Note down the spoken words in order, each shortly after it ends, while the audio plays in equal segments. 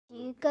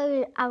you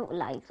go out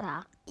like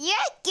that? Yeah,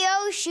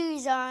 girl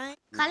shoes on.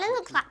 Kind of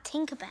looks like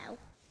Tinkerbell.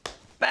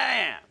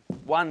 Bam!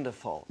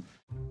 Wonderful.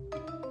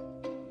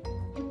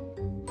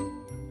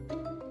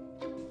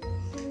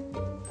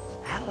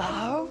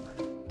 Hello?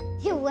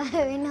 You're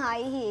wearing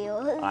high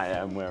heels. I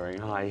am wearing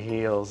high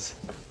heels.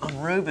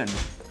 I'm Reuben.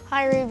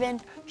 Hi, Reuben.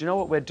 Do you know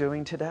what we're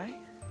doing today?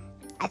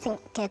 I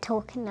think they're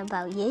talking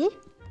about you.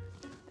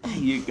 There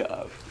you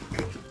go.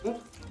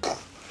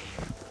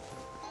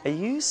 Are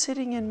you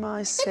sitting in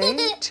my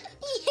seat?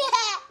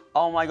 Yeah.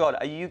 Oh my God,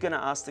 are you going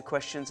to ask the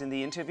questions in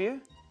the interview?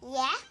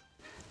 Yeah?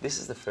 This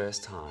is the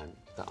first time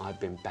that I've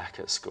been back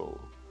at school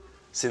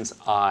since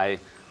I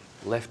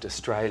left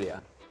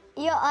Australia.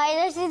 Your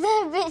eyelashes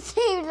are a bit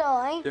too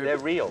long. They're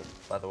real,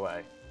 by the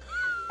way.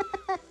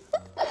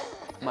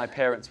 My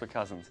parents were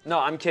cousins. No,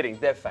 I'm kidding.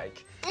 They're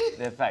fake.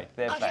 They're fake.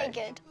 They're fake. Okay,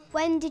 good.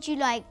 When did you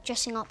like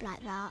dressing up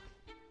like that?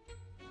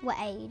 What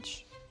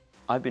age?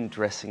 I've been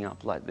dressing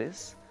up like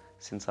this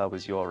since I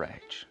was your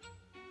age.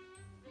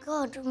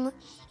 God,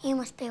 you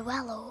must be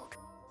well old.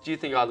 Do you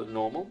think I look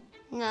normal?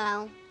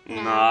 No.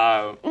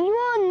 No. You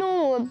are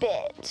normal a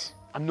bit.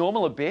 I'm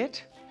normal a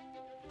bit?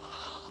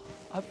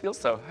 I feel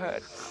so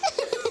hurt.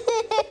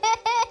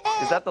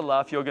 Is that the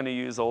laugh you're going to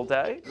use all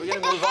day? We're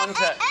going to move on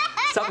to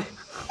something.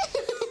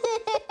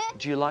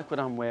 Do you like what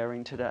I'm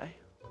wearing today?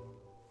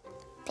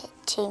 Bit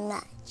too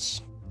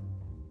much.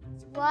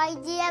 Why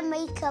do you have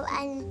makeup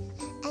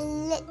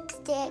and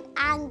lipstick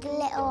and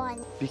glitter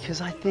on? Because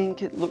I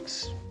think it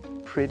looks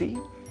pretty.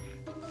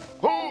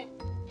 Oh!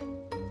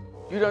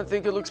 You don't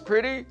think it looks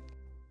pretty?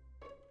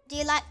 Do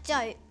you like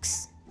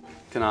jokes?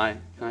 Can I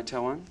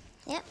tell one?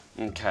 Yep.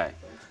 Okay.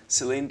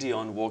 Celine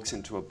Dion walks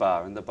into a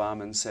bar and the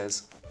barman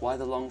says, "Why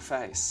the long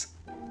face?"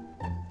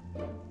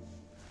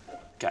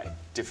 Okay,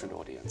 different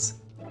audience.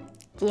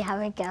 Do you have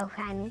a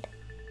girlfriend?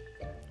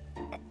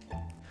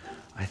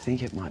 I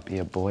think it might be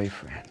a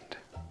boyfriend.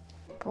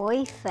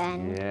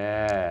 Boyfriend?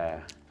 Yeah.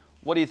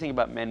 What do you think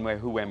about men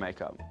who wear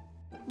makeup?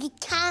 You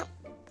can't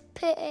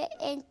put it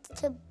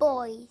into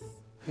boys.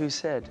 Who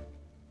said?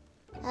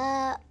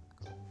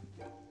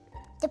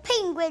 The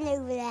penguin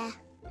over there.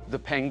 The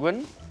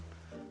penguin?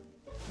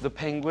 The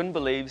penguin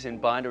believes in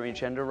binary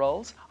gender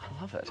roles?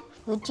 I love it.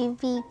 Would you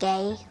be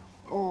gay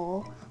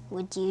or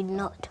would you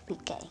not be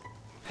gay?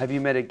 Have you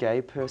met a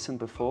gay person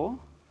before?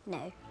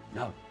 No.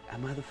 No.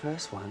 Am I the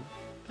first one?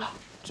 Do you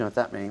know what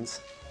that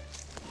means?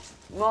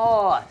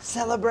 More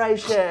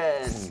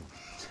celebration!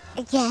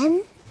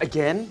 Again?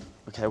 Again?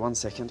 Okay, 1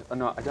 second. Oh,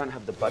 no, I don't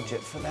have the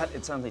budget for that.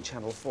 It's only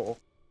Channel 4.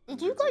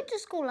 Did you go to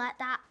school like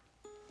that?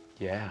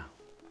 Yeah.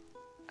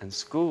 And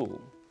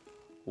school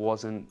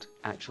wasn't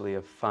actually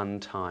a fun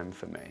time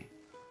for me.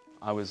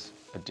 I was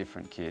a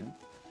different kid.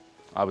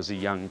 I was a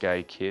young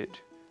gay kid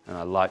and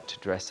I liked to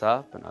dress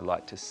up and I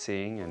liked to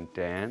sing and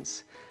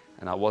dance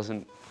and I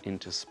wasn't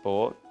into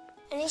sport.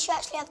 At least you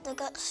actually have the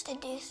guts to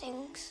do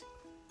things.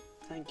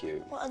 Thank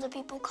you. What other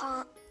people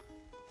can't.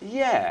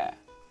 Yeah.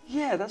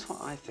 Yeah, that's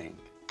what I think.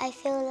 I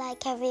feel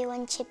like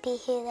everyone should be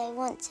who they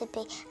want to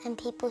be and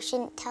people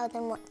shouldn't tell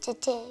them what to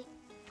do.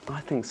 I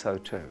think so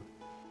too.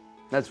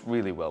 That's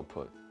really well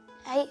put.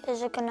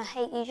 Haters are gonna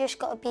hate you, just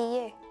gotta be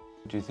you.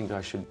 Do you think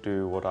I should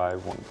do what I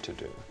want to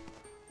do?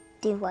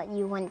 Do what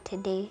you want to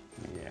do.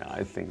 Yeah,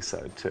 I think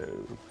so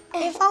too.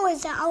 If I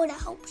was that, I would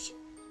have helped you.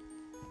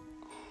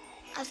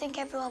 I think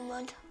everyone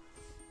would.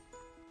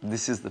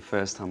 This is the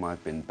first time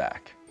I've been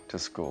back to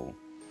school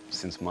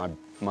since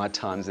my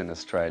times in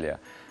Australia,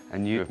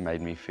 and you have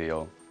made me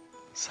feel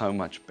so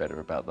much better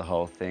about the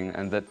whole thing,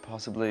 and that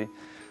possibly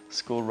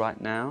school right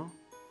now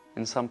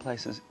in some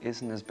places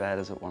isn't as bad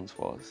as it once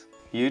was.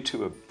 You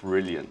two are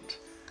brilliant.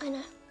 I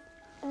know.